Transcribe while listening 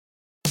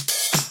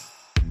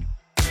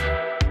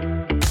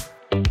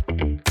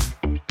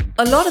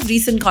A lot of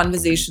recent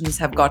conversations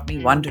have got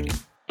me wondering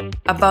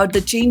about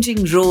the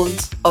changing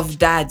roles of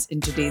dads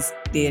in today's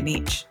day and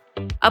age,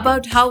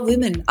 about how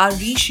women are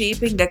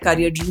reshaping their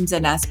career dreams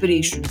and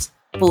aspirations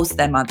post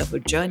their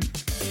motherhood journey,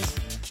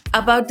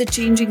 about the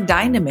changing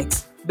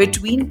dynamics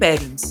between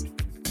parents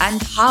and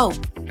how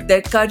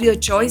their career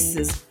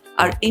choices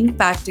are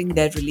impacting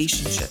their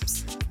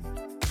relationships,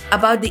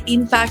 about the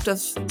impact of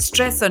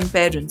stress on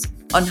parents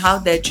on how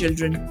their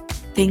children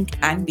think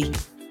and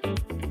behave.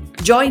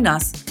 Join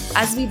us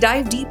as we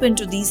dive deep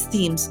into these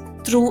themes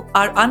through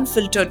our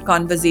unfiltered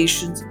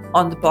conversations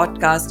on the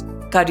podcast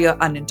Career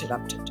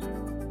Uninterrupted.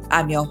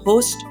 I'm your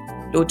host,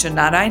 Lochan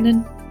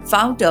Narayanan,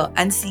 founder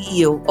and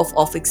CEO of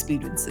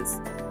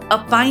OfExperiences,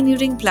 a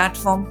pioneering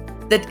platform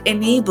that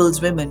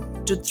enables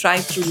women to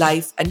thrive through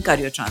life and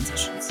career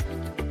transitions.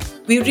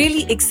 We're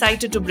really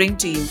excited to bring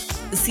to you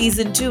the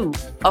Season 2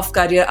 of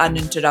Career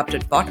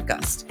Uninterrupted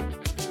podcast.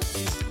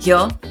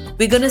 Here,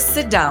 we're going to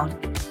sit down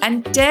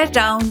and tear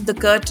down the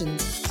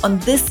curtains on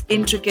this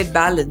intricate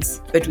balance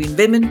between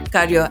women,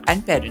 career,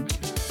 and parenting.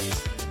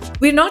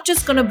 We're not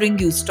just going to bring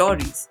you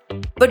stories,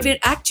 but we're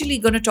actually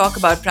going to talk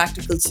about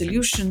practical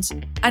solutions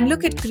and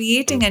look at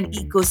creating an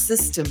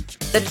ecosystem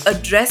that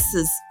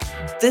addresses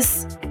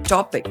this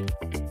topic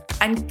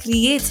and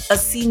creates a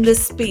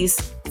seamless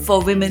space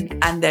for women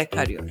and their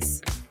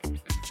careers.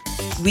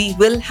 We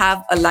will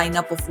have a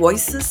lineup of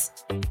voices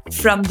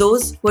from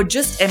those who are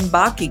just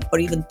embarking or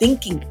even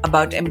thinking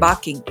about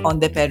embarking on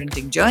their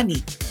parenting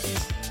journey,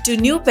 to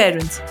new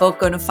parents who are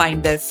going to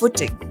find their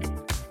footing,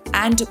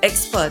 and to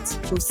experts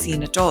who've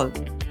seen it all.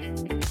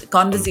 The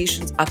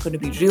conversations are going to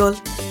be real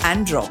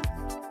and raw.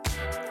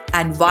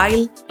 And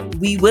while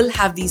we will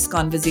have these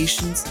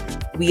conversations,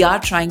 we are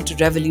trying to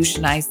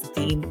revolutionize the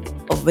theme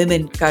of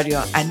women,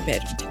 career, and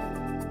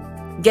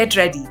parenting. Get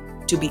ready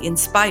to be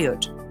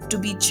inspired, to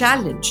be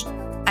challenged,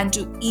 and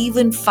to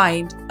even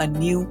find a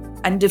new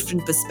and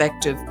different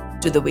perspective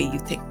to the way you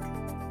think.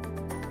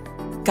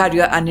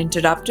 Career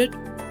Uninterrupted,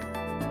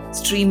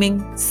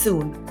 streaming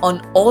soon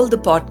on all the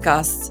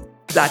podcasts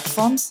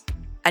platforms,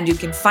 and you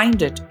can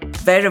find it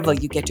wherever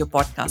you get your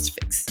podcast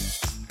fix.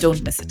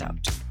 Don't miss it out.